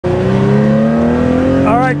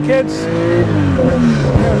Alright kids,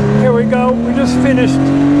 here we go. We just finished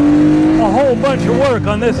a whole bunch of work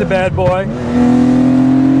on this bad boy.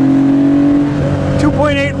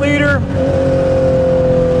 2.8 liter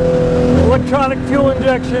electronic fuel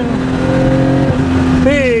injection,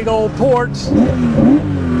 big old ports,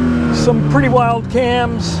 some pretty wild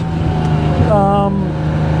cams.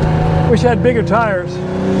 Wish I had bigger tires,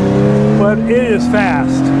 but it is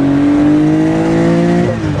fast.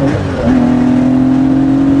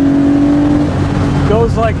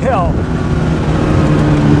 Goes like hell,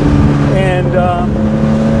 and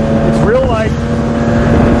it's real light,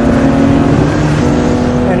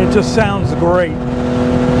 and it just sounds great.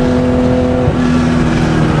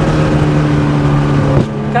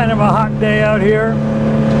 Kind of a hot day out here,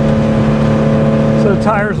 so the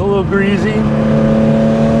tire's a little greasy.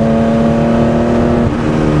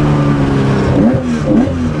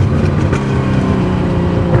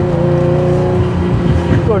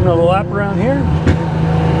 Go another lap around here.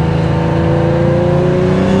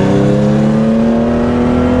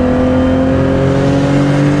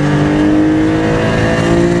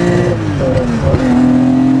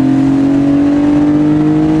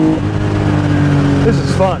 This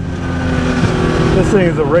is fun. This thing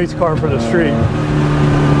is a race car for the street.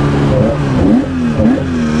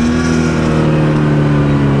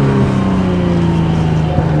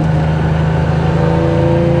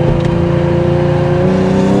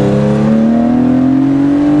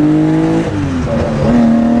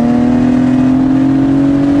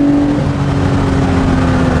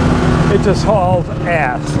 It just hauls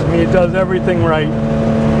ass. I mean, it does everything right.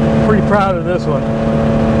 Pretty proud of this one.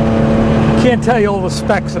 Can't tell you all the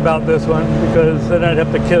specs about this one because then I'd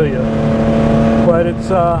have to kill you. But it's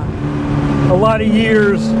a lot of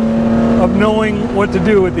years of knowing what to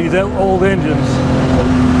do with these old engines.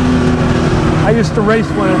 I used to race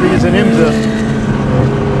one of these in IMSA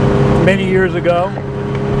many years ago.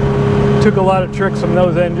 Took a lot of tricks from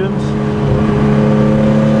those engines.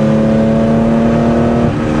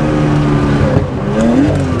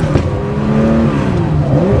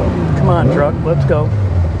 Come on, truck, let's go.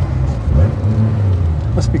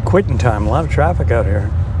 Must be quitting time. A lot of traffic out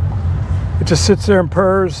here. It just sits there and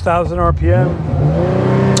purrs, 1,000 RPM.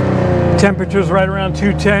 Temperature's right around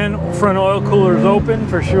 210. Front oil cooler's open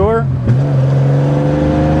for sure.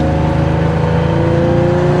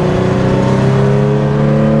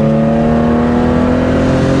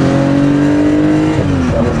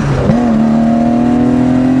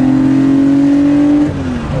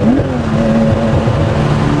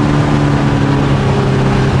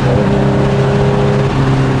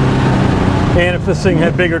 And if this thing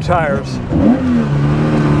had bigger tires.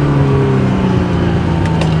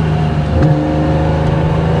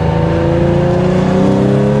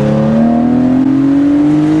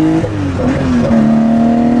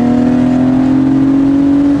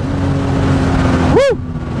 Woo!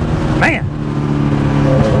 Man!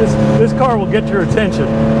 This car will get your attention.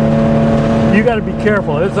 You got to be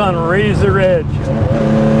careful. It's on razor edge.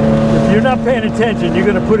 If you're not paying attention, you're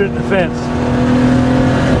going to put it in the fence.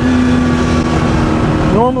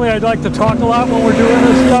 Normally I'd like to talk a lot when we're doing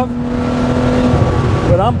this stuff,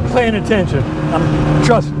 but I'm paying attention.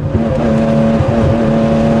 Trust me.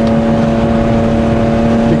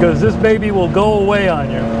 Because this baby will go away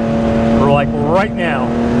on you, or like right now.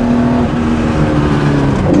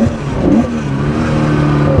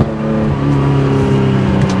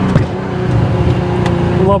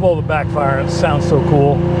 I love all the backfire. It sounds so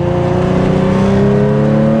cool.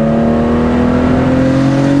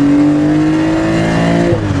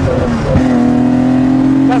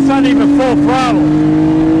 That's not even full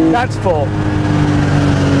throttle. That's full.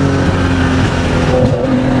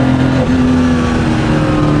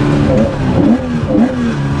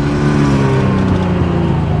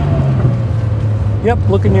 Yep,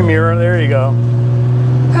 look in your mirror. There you go.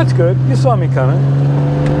 That's good. You saw me coming.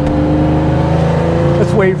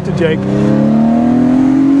 Let's wave to Jake.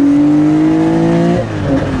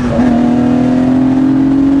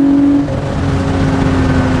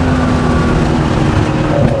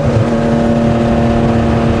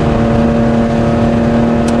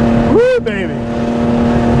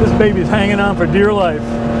 Baby's hanging on for dear life.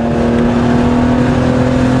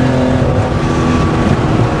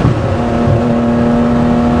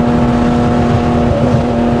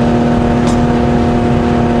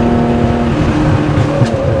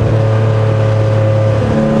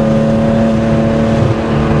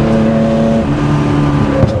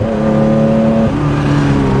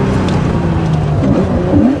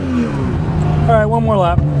 All right, one more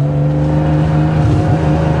lap.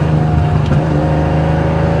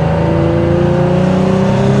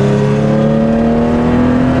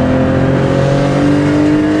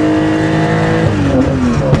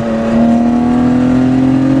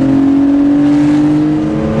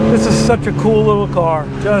 a cool little car,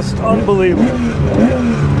 just unbelievable.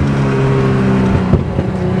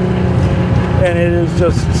 And it is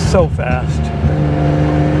just so fast.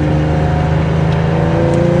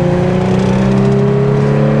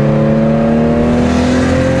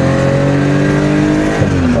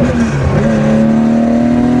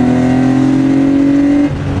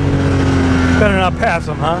 Better not pass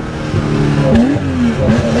him, huh?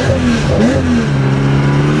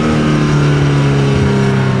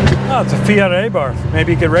 Oh, it's a Fiat Abarth.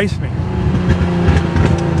 Maybe he could race me.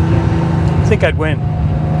 I think I'd win.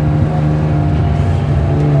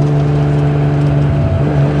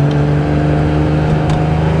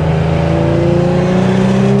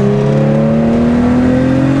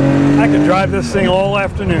 I could drive this thing all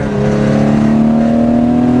afternoon.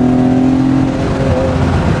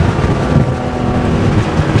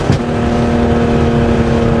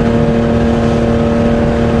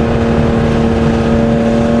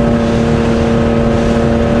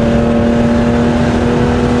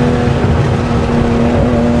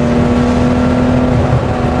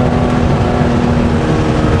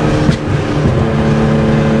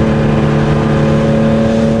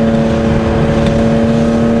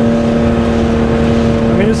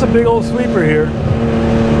 Big old sweeper here.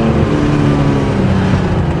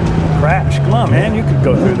 Crash. Come on, man. You could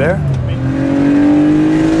go through there.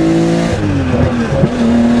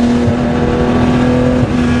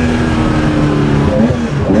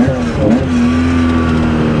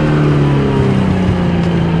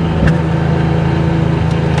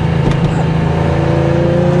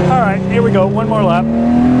 All right, here we go. One more lap.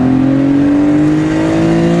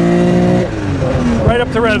 Right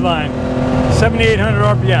up to red line. 7,800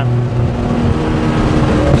 RPM.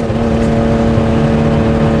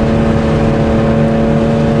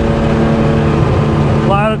 A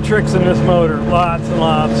lot of tricks in this motor, lots and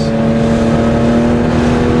lots.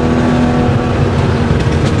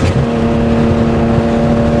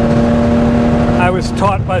 I was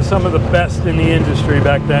taught by some of the best in the industry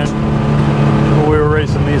back then when we were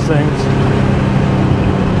racing these things.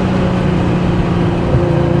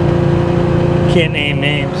 Can't name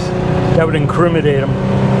names. That would incriminate them.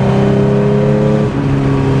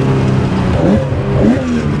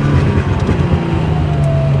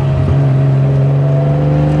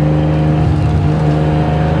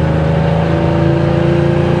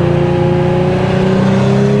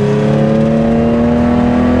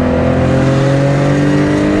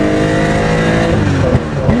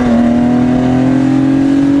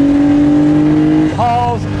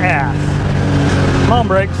 Hauls ass. Come on,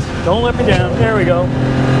 brakes. Don't let me down. There we go.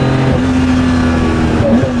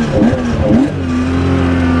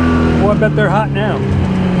 I bet they're hot now.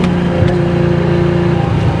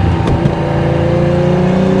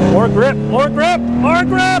 More grip, more grip, more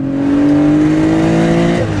grip!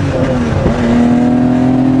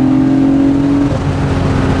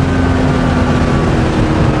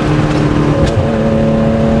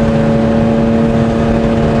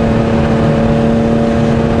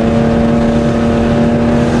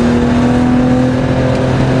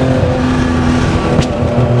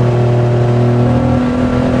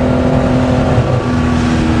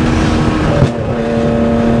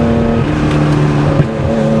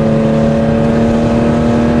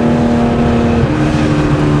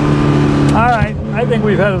 I think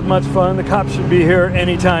we've had as much fun. The cops should be here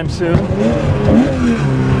anytime soon.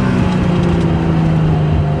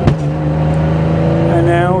 And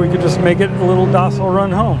now we could just make it a little docile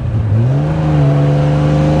run home.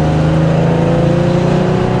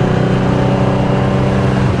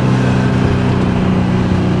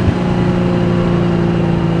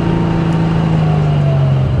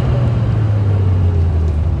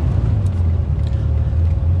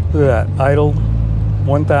 Look at that, idle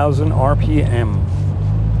 1,000 RPM.